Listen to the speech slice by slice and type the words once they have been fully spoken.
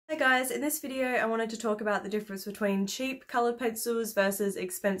guys, in this video I wanted to talk about the difference between cheap coloured pencils versus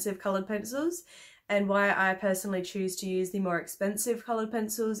expensive coloured pencils and why I personally choose to use the more expensive coloured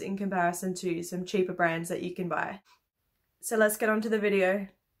pencils in comparison to some cheaper brands that you can buy. So let's get on to the video.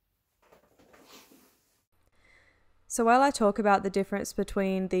 So while I talk about the difference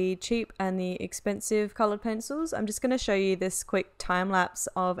between the cheap and the expensive coloured pencils, I'm just going to show you this quick time lapse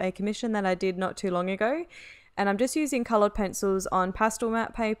of a commission that I did not too long ago. And I'm just using coloured pencils on pastel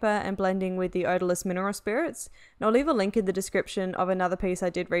matte paper and blending with the odorless mineral spirits. And I'll leave a link in the description of another piece I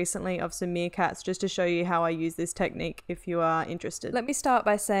did recently of some meerkats just to show you how I use this technique if you are interested. Let me start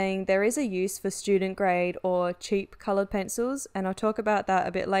by saying there is a use for student grade or cheap coloured pencils, and I'll talk about that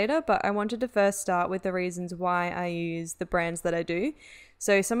a bit later, but I wanted to first start with the reasons why I use the brands that I do.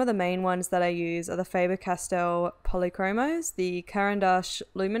 So some of the main ones that I use are the Faber-Castell Polychromos, the Caran d'Ache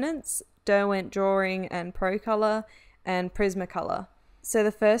Luminance, Derwent Drawing and Pro Color, and Prismacolor. So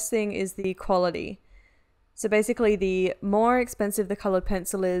the first thing is the quality. So basically the more expensive the colored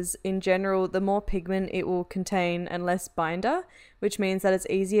pencil is, in general, the more pigment it will contain and less binder, which means that it's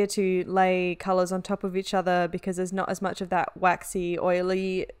easier to lay colors on top of each other because there's not as much of that waxy,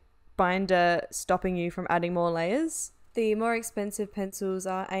 oily binder stopping you from adding more layers. The more expensive pencils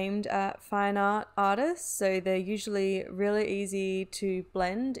are aimed at fine art artists, so they're usually really easy to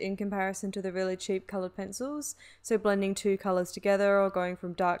blend in comparison to the really cheap coloured pencils. So blending two colours together or going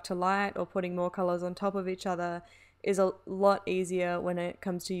from dark to light or putting more colours on top of each other is a lot easier when it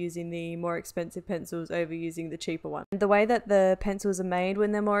comes to using the more expensive pencils over using the cheaper one. The way that the pencils are made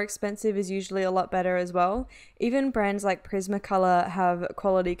when they're more expensive is usually a lot better as well. Even brands like Prismacolor have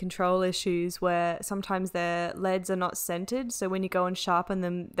quality control issues where sometimes their leads are not centered, so when you go and sharpen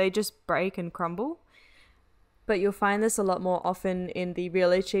them they just break and crumble. But you'll find this a lot more often in the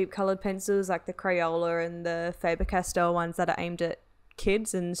really cheap colored pencils like the Crayola and the Faber-Castell ones that are aimed at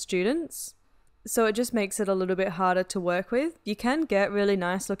kids and students. So it just makes it a little bit harder to work with. You can get really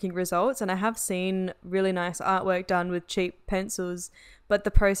nice looking results, and I have seen really nice artwork done with cheap pencils, but the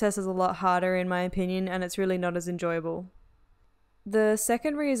process is a lot harder in my opinion, and it's really not as enjoyable. The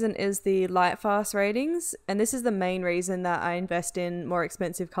second reason is the light fast ratings, and this is the main reason that I invest in more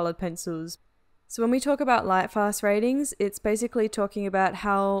expensive colored pencils. So when we talk about light fast ratings, it's basically talking about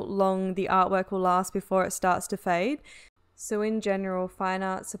how long the artwork will last before it starts to fade. So in general, fine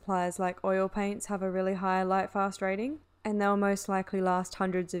art supplies like oil paints have a really high light fast rating, and they'll most likely last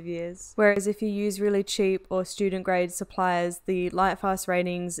hundreds of years. Whereas if you use really cheap or student grade suppliers, the light fast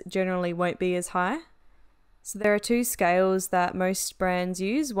ratings generally won't be as high. So there are two scales that most brands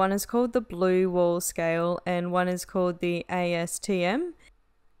use. One is called the blue wall scale and one is called the ASTM.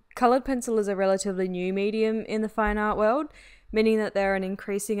 Coloured pencil is a relatively new medium in the fine art world, meaning that there are an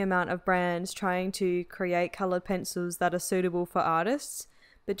increasing amount of brands trying to create coloured pencils that are suitable for artists,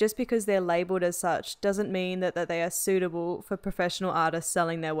 but just because they're labelled as such doesn't mean that they are suitable for professional artists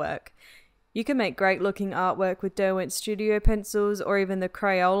selling their work. You can make great looking artwork with Derwent Studio pencils or even the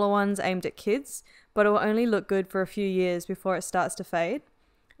Crayola ones aimed at kids, but it will only look good for a few years before it starts to fade.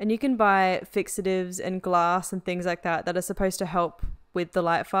 And you can buy fixatives and glass and things like that are supposed to help with the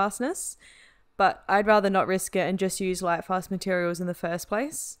light fastness, but I'd rather not risk it and just use light fast materials in the first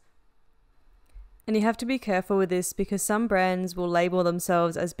place. And you have to be careful with this because some brands will label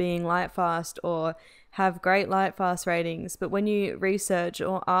themselves as being light fast or have great light fast ratings, but when you research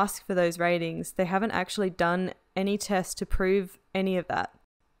or ask for those ratings, they haven't actually done any tests to prove any of that.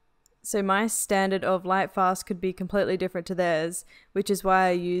 So my standard of light fast could be completely different to theirs, which is why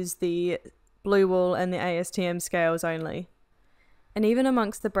I use the blue wall and the ASTM scales only. And even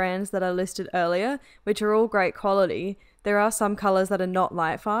amongst the brands that I listed earlier, which are all great quality, there are some colours that are not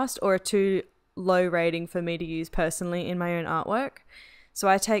light fast or are too low rating for me to use personally in my own artwork. So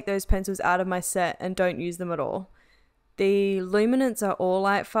I take those pencils out of my set and don't use them at all. The Luminants are all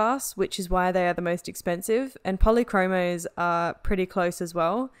light fast, which is why they are the most expensive, and Polychromos are pretty close as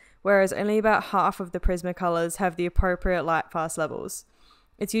well, whereas only about half of the Prismacolors have the appropriate light fast levels.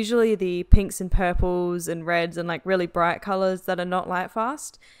 It's usually the pinks and purples and reds and like really bright colours that are not light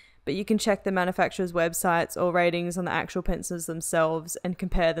fast, but you can check the manufacturer's websites or ratings on the actual pencils themselves and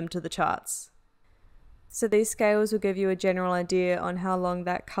compare them to the charts. So these scales will give you a general idea on how long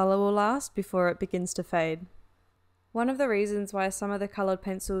that colour will last before it begins to fade. One of the reasons why some of the coloured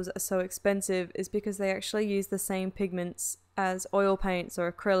pencils are so expensive is because they actually use the same pigments as oil paints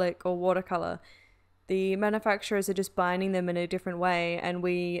or acrylic or watercolour. The manufacturers are just binding them in a different way and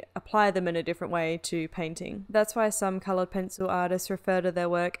we apply them in a different way to painting. That's why some coloured pencil artists refer to their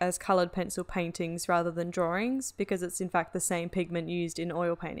work as coloured pencil paintings rather than drawings, because it's in fact the same pigment used in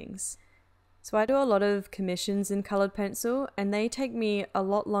oil paintings. So I do a lot of commissions in coloured pencil, and they take me a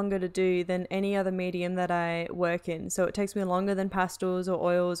lot longer to do than any other medium that I work in. So it takes me longer than pastels or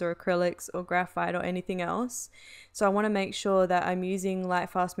oils or acrylics or graphite or anything else. So I want to make sure that I'm using light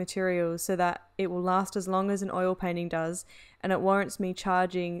fast materials so that it will last as long as an oil painting does, and it warrants me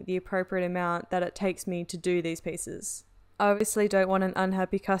charging the appropriate amount that it takes me to do these pieces. I obviously don't want an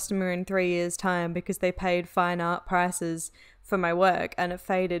unhappy customer in 3 years' time because they paid fine art prices for my work and it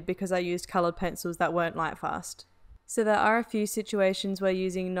faded because I used coloured pencils that weren't light fast. So there are a few situations where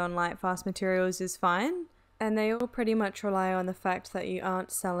using non-light fast materials is fine, and they all pretty much rely on the fact that you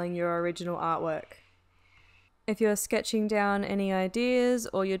aren't selling your original artwork. If you're sketching down any ideas,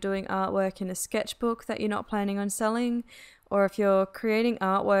 or you're doing artwork in a sketchbook that you're not planning on selling, or if you're creating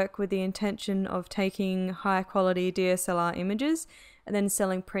artwork with the intention of taking high quality DSLR images and then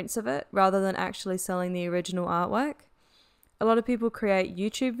selling prints of it rather than actually selling the original artwork. A lot of people create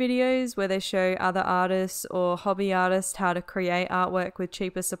YouTube videos where they show other artists or hobby artists how to create artwork with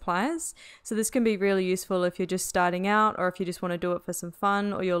cheaper supplies. So this can be really useful if you're just starting out, or if you just want to do it for some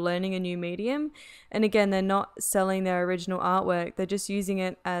fun, or you're learning a new medium. And again, they're not selling their original artwork, they're just using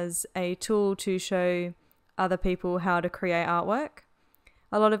it as a tool to show other people how to create artwork.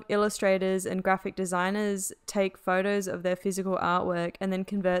 A lot of illustrators and graphic designers take photos of their physical artwork and then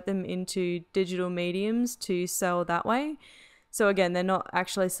convert them into digital mediums to sell that way. So again, they're not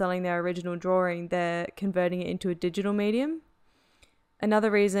actually selling their original drawing, they're converting it into a digital medium.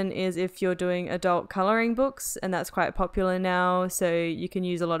 Another reason is if you're doing adult coloring books, and that's quite popular now, so you can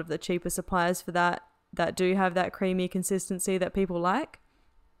use a lot of the cheaper supplies for that do have that creamy consistency that people like.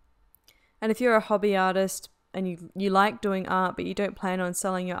 And if you're a hobby artist and you like doing art but you don't plan on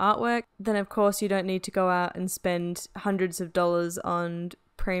selling your artwork, then of course you don't need to go out and spend hundreds of dollars on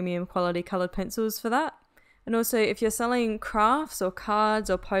premium quality coloured pencils for that. And also, if you're selling crafts or cards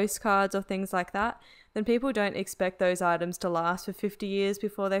or postcards or things like that, then people don't expect those items to last for 50 years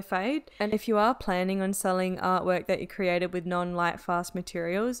before they fade. And if you are planning on selling artwork that you created with non-light fast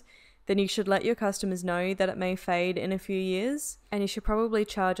materials, then you should let your customers know that it may fade in a few years, and you should probably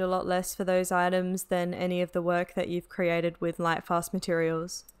charge a lot less for those items than any of the work that you've created with light fast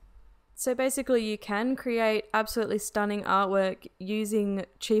materials. So basically you can create absolutely stunning artwork using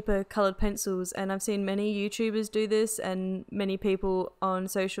cheaper coloured pencils, and I've seen many YouTubers do this and many people on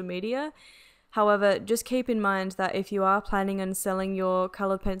social media. However, just keep in mind that if you are planning on selling your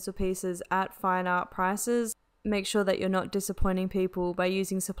coloured pencil pieces at fine art prices, make sure that you're not disappointing people by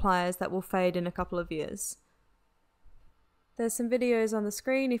using suppliers that will fade in a couple of years. There's some videos on the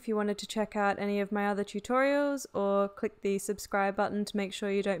screen if you wanted to check out any of my other tutorials, or click the subscribe button to make sure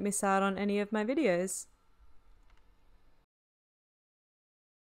you don't miss out on any of my videos.